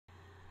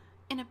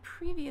In a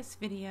previous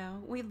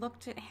video, we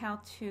looked at how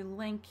to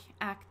link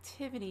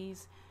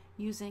activities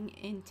using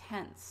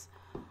intents,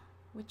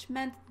 which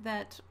meant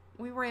that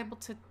we were able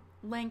to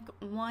link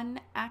one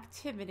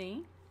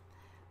activity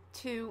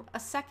to a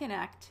second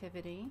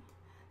activity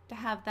to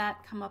have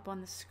that come up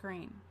on the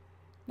screen.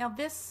 Now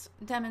this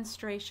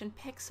demonstration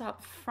picks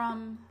up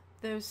from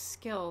those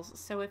skills,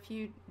 so if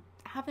you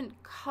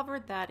haven't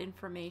covered that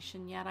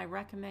information yet, I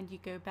recommend you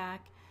go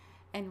back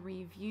and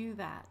review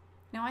that.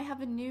 Now I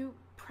have a new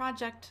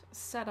project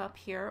set up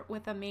here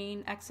with a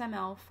main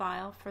XML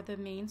file for the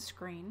main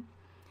screen,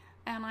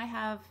 and I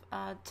have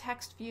a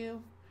text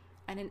view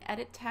and an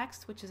edit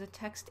text, which is a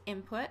text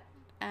input,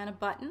 and a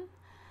button.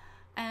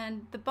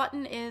 And the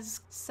button is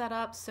set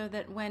up so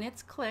that when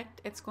it's clicked,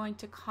 it's going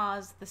to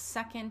cause the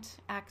second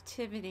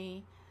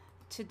activity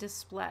to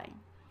display.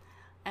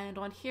 And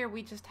on here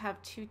we just have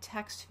two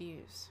text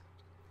views.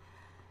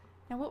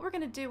 Now what we're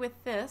going to do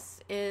with this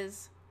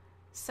is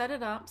set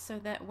it up so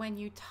that when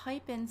you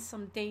type in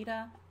some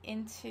data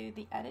into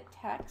the edit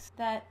text,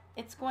 that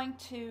it's going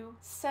to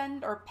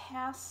send or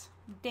pass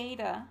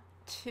data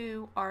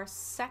to our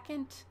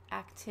second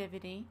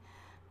activity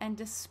and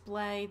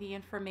display the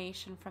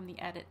information from the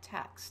edit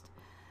text.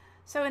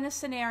 So in this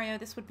scenario,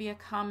 this would be a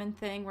common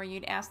thing where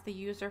you'd ask the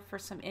user for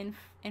some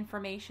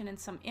information and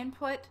some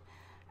input,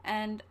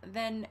 and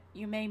then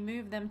you may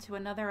move them to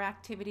another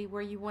activity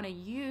where you want to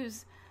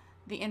use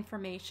the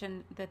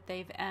information that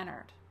they've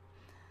entered.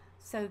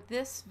 So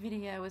this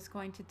video is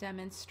going to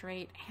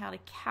demonstrate how to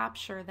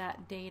capture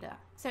that data.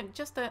 So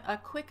just a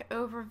quick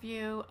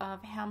overview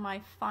of how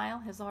my file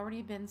has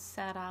already been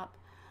set up.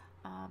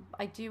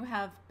 I do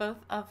have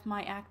both of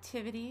my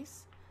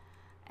activities,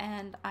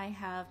 and I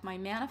have my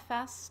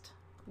manifest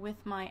with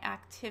my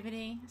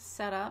activity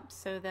set up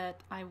so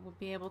that I will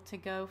be able to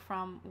go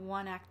from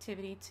one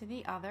activity to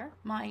the other.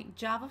 My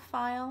Java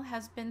file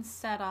has been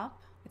set up.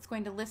 It's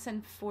going to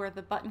listen for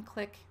the button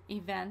click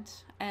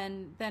event,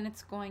 and then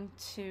it's going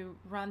to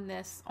run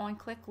this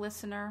on-click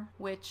listener,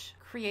 which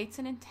creates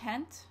an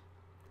intent,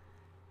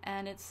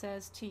 and it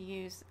says to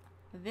use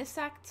this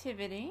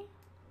activity,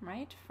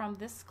 right, from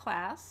this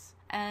class,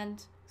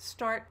 and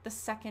start the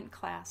second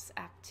class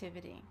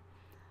activity,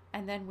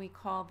 and then we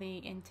call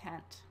the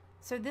intent.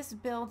 So this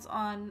builds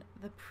on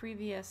the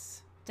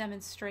previous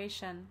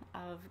demonstration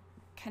of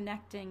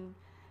connecting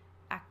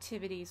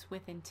activities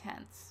with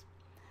intents.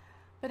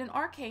 But in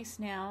our case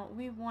now,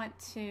 we want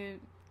to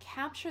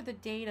capture the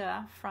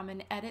data from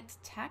an edit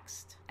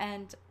text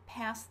and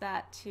pass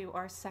that to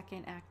our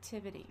second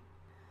activity.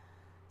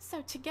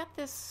 So to get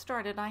this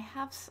started, I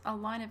have a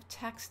line of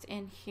text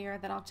in here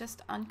that I'll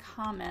just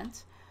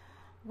uncomment,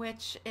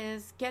 which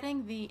is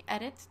getting the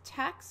edit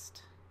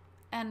text,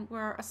 and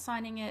we're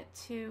assigning it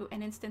to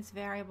an instance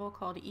variable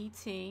called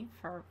ET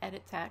for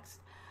edit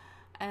text.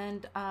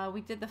 And we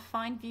did the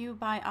find view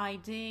by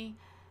ID,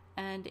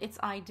 and its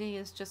ID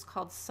is just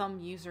called some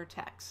user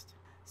text.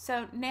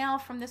 So now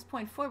from this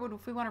point forward,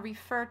 if we want to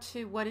refer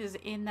to what is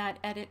in that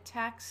edit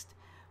text,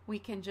 we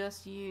can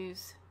just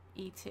use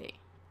ET.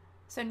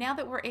 So now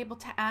that we're able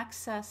to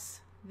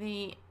access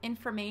the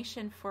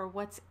information for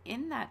what's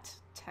in that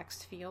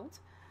text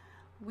field,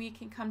 we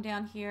can come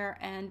down here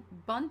and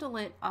bundle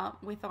it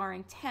up with our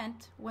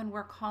intent when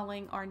we're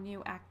calling our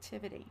new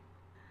activity.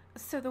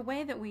 So the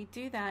way that we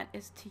do that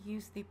is to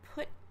use the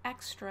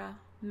putExtra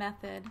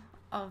method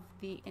of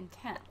the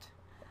intent.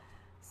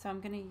 So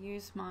I'm going to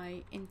use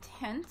my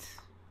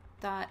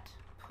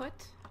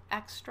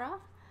intent.putExtra,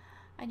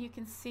 and you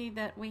can see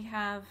that we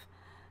have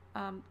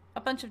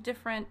a bunch of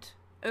different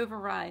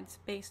overrides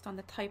based on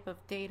the type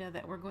of data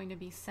that we're going to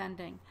be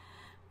sending.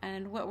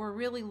 And what we're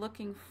really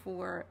looking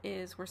for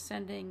is we're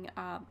sending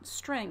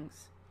string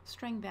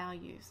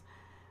values.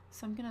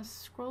 So I'm going to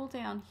scroll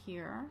down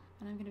here,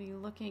 and I'm going to be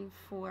looking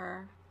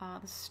for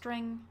the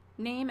string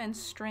name and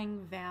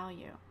string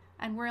value.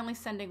 And we're only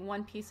sending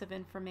one piece of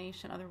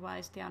information,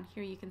 otherwise down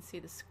here you can see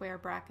the square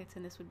brackets,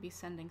 and this would be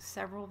sending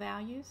several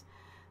values.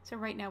 So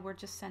right now we're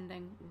just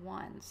sending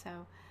one.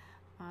 So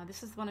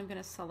this is the one I'm going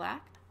to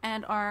select.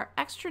 And our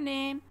extra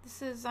name,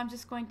 I'm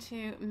just going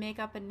to make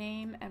up a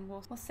name, and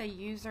we'll say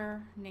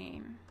user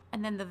name.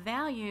 And then the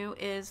value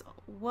is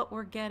what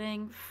we're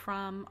getting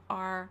from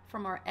our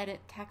edit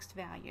text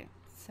value.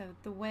 So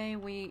the way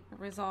we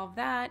resolve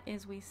that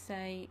is we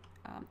say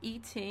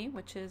ET,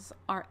 which is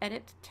our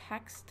edit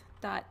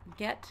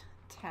text.get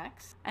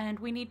text, and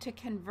we need to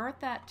convert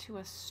that to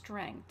a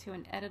string, to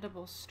an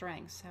editable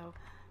string. So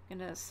I'm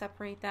going to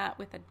separate that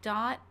with a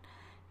dot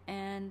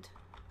and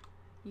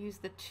use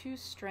the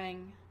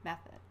toString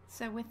method.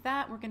 So with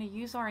that, we're going to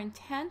use our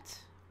intent.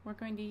 We're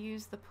going to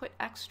use the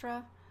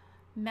putExtra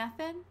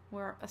method.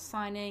 We're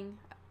assigning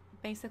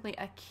basically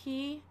a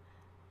key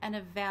and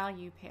a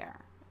value pair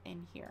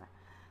in here.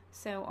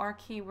 So our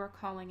key, we're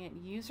calling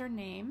it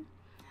username,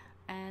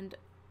 and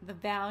the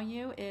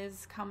value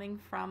is coming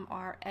from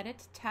our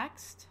edit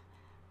text.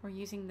 We're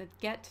using the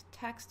get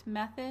text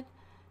method,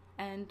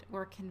 and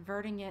we're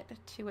converting it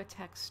to a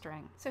text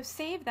string. So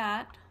save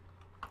that,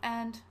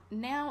 And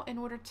now in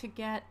order to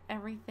get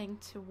everything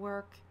to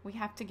work, we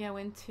have to go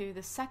into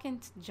the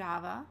second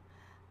Java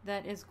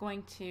that is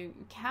going to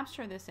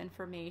capture this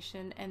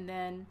information, and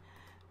then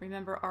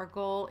remember our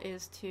goal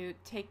is to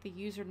take the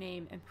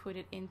username and put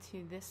it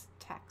into this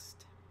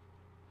text.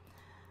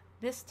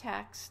 This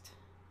text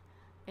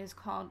is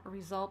called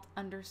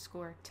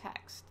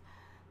result_text.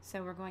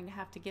 So we're going to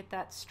have to get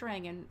that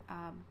string and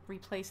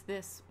replace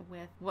this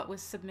with what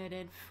was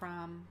submitted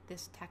from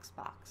this text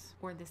box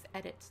or this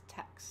edit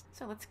text.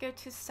 So let's go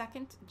to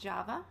second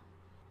Java,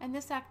 and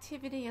this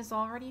activity is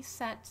already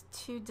set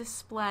to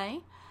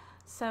display.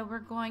 So we're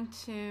going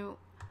to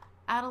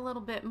add a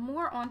little bit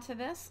more onto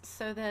this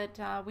so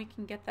that we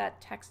can get that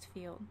text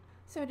field.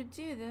 So to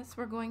do this,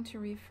 we're going to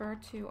refer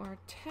to our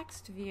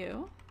text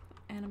view,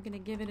 and I'm going to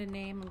give it a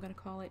name. I'm going to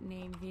call it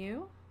name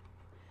view,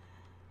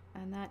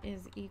 and that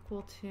is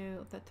equal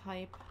to the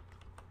type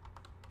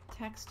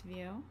text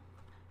view.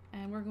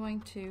 And we're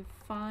going to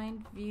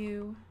find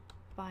view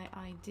by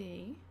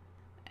ID,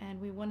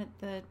 and we want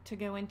it to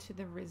go into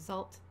the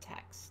result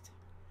text.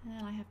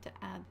 And I have to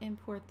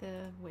import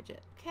the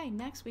widget. Okay,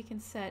 next we can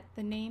set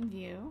the name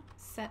view,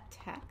 set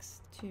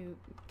text to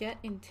get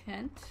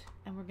intent,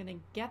 and we're going to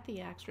get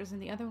the extras.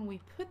 And the other one we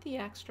put the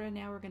extra,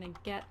 now we're going to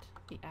get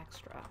the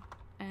extra.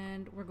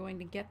 And we're going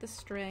to get the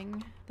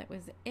string that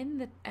was in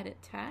the edit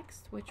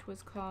text, which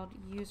was called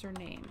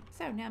username.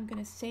 So now I'm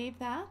going to save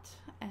that,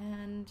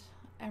 and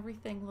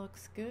everything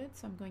looks good.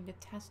 So I'm going to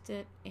test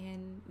it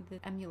in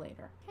the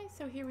emulator. Okay,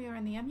 so here we are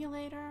in the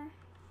emulator.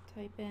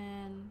 Type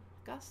in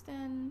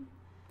Augustine,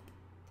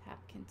 tap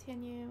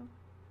continue,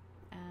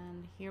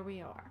 and here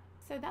we are.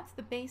 So that's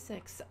the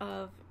basics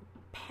of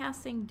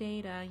passing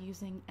data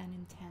using an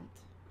intent.